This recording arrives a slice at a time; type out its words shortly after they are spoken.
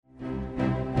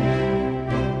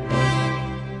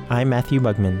I'm Matthew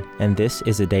Mugman, and this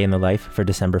is A Day in the Life for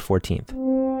December 14th.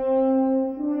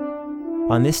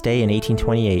 On this day in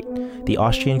 1828, the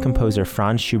Austrian composer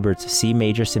Franz Schubert's C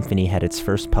major symphony had its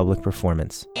first public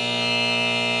performance.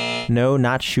 No,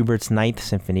 not Schubert's 9th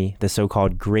Symphony, the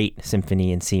so-called Great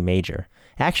Symphony in C major.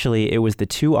 Actually, it was the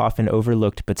too often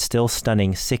overlooked but still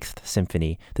stunning 6th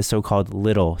Symphony, the so-called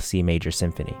Little C major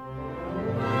symphony.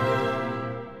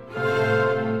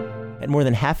 At more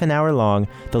than half an hour long,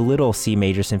 the Little C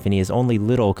major symphony is only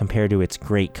little compared to its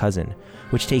great cousin,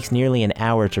 which takes nearly an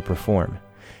hour to perform.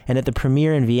 And at the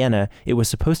premiere in Vienna, it was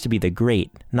supposed to be the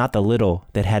Great, not the Little,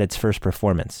 that had its first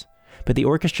performance. But the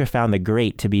orchestra found the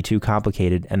Great to be too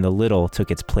complicated, and the Little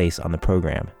took its place on the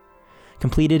program.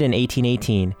 Completed in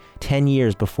 1818, 10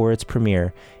 years before its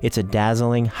premiere, it's a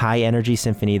dazzling, high-energy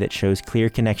symphony that shows clear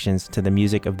connections to the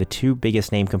music of the two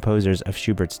biggest-name composers of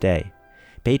Schubert's day.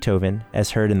 Beethoven, as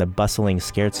heard in the bustling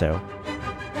scherzo,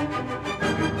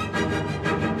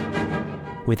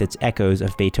 with its echoes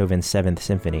of Beethoven's 7th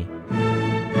Symphony,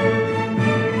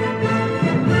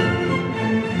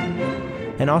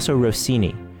 and also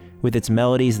Rossini, with its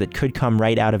melodies that could come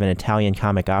right out of an Italian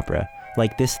comic opera,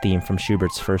 like this theme from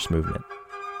Schubert's first movement.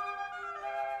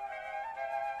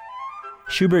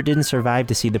 Schubert didn't survive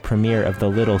to see the premiere of the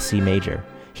Little C Major.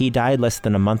 He died less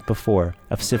than a month before,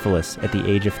 of syphilis, at the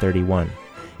age of 31.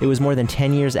 It was more than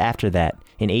 10 years after that,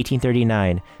 in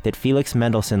 1839, that Felix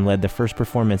Mendelssohn led the first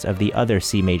performance of the other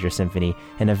C Major Symphony,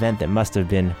 an event that must have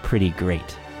been pretty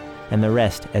great. And the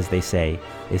rest, as they say,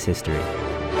 is history.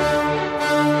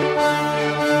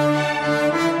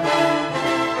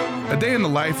 A Day in the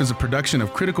Life is a production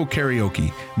of Critical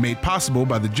Karaoke, made possible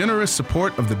by the generous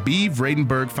support of the B.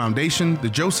 Vredenberg Foundation, the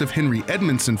Joseph Henry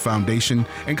Edmondson Foundation,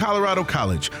 and Colorado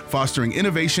College, fostering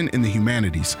innovation in the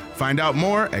humanities. Find out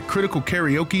more at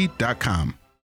criticalkaraoke.com.